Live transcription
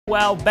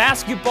While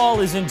basketball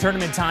is in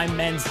tournament time,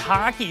 men's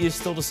hockey is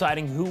still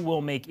deciding who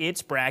will make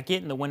its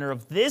bracket, and the winner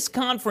of this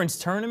conference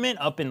tournament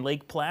up in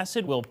Lake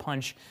Placid will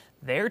punch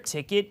their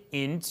ticket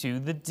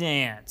into the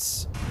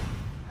dance.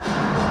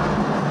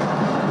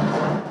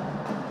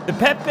 The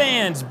Pep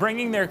Bands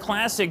bringing their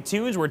classic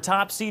tunes, where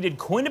top-seeded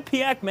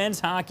Quinnipiac men's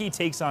hockey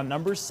takes on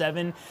number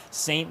 7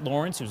 St.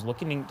 Lawrence, who's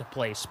looking to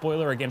play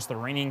spoiler against the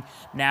reigning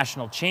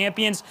national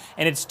champions.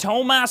 And it's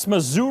Tomas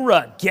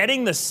Mazura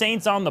getting the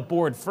Saints on the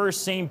board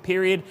first, same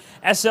period.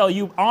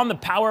 SLU on the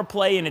power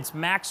play, and it's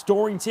Max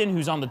Dorrington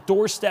who's on the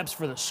doorsteps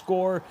for the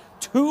score.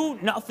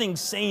 2-0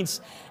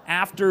 Saints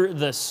after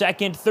the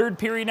second. Third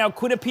period now,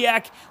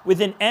 Quinnipiac with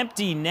an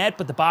empty net,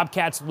 but the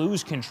Bobcats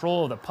lose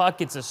control of the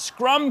puck. It's a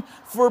scrum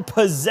for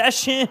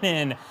possession,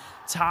 and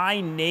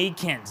Ty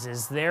Nakins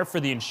is there for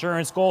the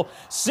insurance goal.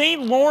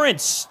 St.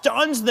 Lawrence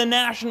stuns the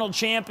national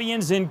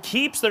champions and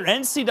keeps their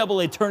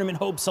NCAA tournament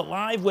hopes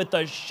alive with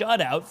a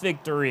shutout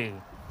victory.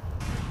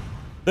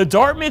 The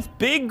Dartmouth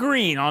Big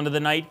Green onto the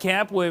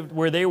nightcap,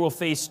 where they will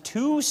face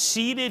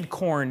 2-seeded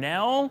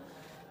Cornell.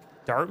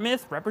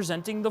 Dartmouth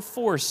representing the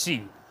 4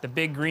 seed. The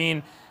Big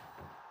Green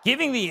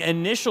giving the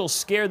initial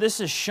scare.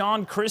 This is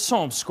Sean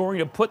Chisholm scoring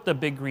to put the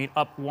Big Green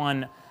up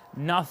 1-0.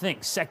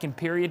 Second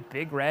period,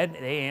 Big Red,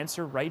 they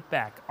answer right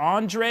back.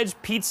 Andrzej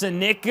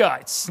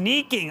Pizzanicka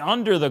sneaking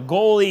under the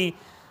goalie.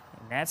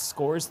 That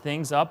scores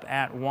things up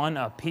at 1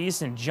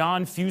 apiece. And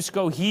John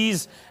Fusco,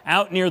 he's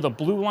out near the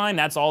blue line.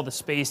 That's all the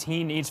space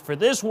he needs for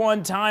this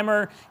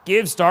one-timer.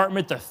 Gives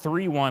Dartmouth the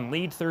 3-1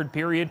 lead. Third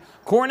period,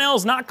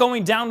 Cornell's not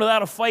going down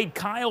without a fight.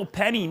 Kyle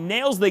Penny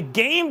nails the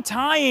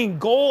game-tying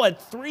goal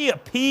at 3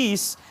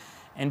 apiece.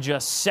 And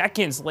just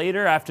seconds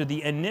later, after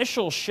the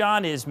initial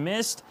shot is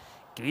missed,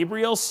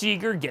 Gabriel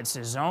Seeger gets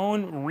his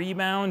own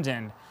rebound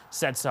and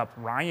sets up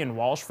Ryan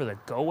Walsh for the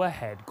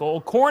go-ahead goal.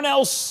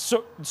 Cornell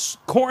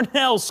scores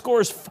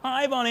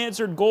 5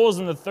 unanswered goals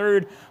in the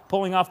third,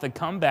 pulling off the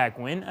comeback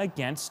win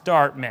against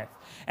Dartmouth.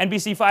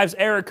 NBC5's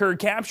Eric Kerr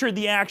captured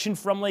the action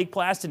from Lake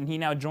Placid, and he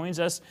now joins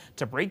us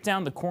to break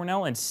down the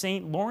Cornell and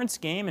St. Lawrence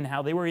game and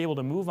how they were able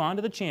to move on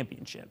to the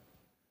championship.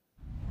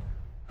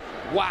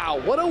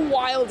 Wow, what a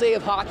wild day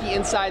of hockey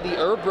inside the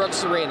Herb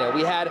Brooks Arena.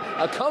 We had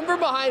a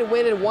come-from-behind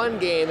win in one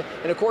game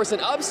and, of course, an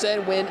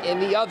upset win in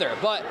the other.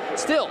 But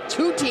still,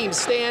 2 teams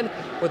stand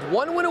with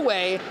 1 win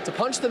away to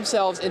punch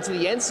themselves into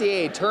the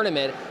NCAA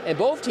tournament, and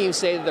both teams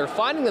say that they're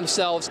finding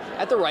themselves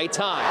at the right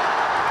time.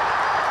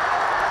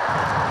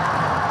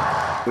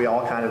 We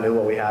all kind of knew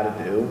what we had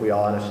to do. We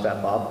all had to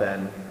step up,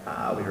 and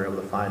we were able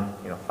to find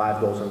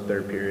 5 goals in the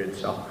third period.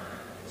 So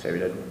I'd say we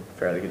did a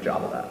fairly good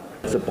job of that.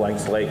 It's a blank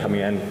slate coming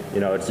in.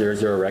 It's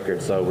 0-0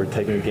 record, so we're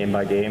taking it game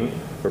by game.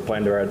 We're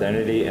playing to our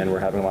identity, and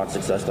we're having a lot of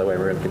success that way.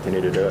 We're going to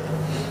continue to do it.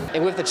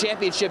 And with the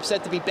championship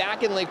set to be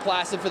back in Lake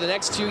Placid for the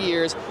next 2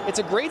 years, it's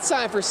a great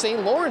sign for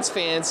St. Lawrence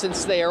fans,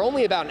 since they are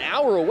only about an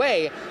hour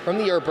away from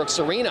the Herb Brooks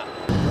Arena.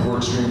 We're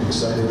extremely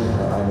excited.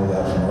 I know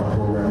that from our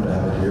program to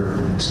have it here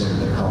and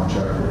extend that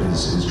contract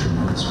is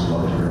tremendous. We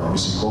love it here.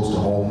 Obviously close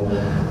to home.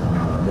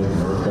 Maybe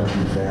the Earth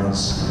Country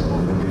fans, we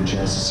don't get a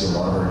chance to see a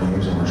lot of our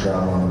games when we're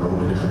traveling on the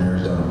road to different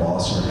areas down in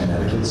Boston or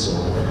Connecticut. So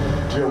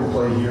to be able to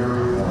play here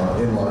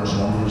in large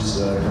numbers,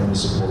 coming to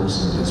support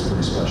us is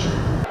pretty special.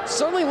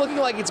 Certainly looking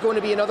like it's going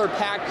to be another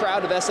packed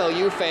crowd of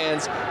SLU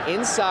fans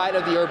inside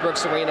of the Herb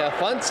Brooks Arena.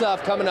 Fun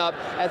stuff coming up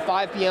at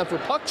 5 p.m. for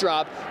puck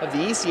drop of the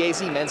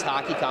ECAC Men's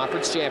Hockey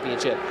Conference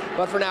Championship.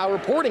 But for now,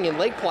 reporting in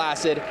Lake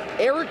Placid,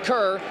 Eric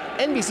Kerr,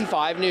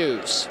 NBC5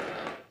 News.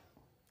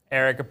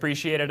 Eric,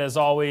 appreciate it as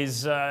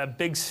always.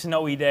 Big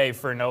snowy day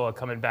for Noah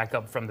coming back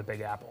up from the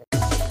Big Apple.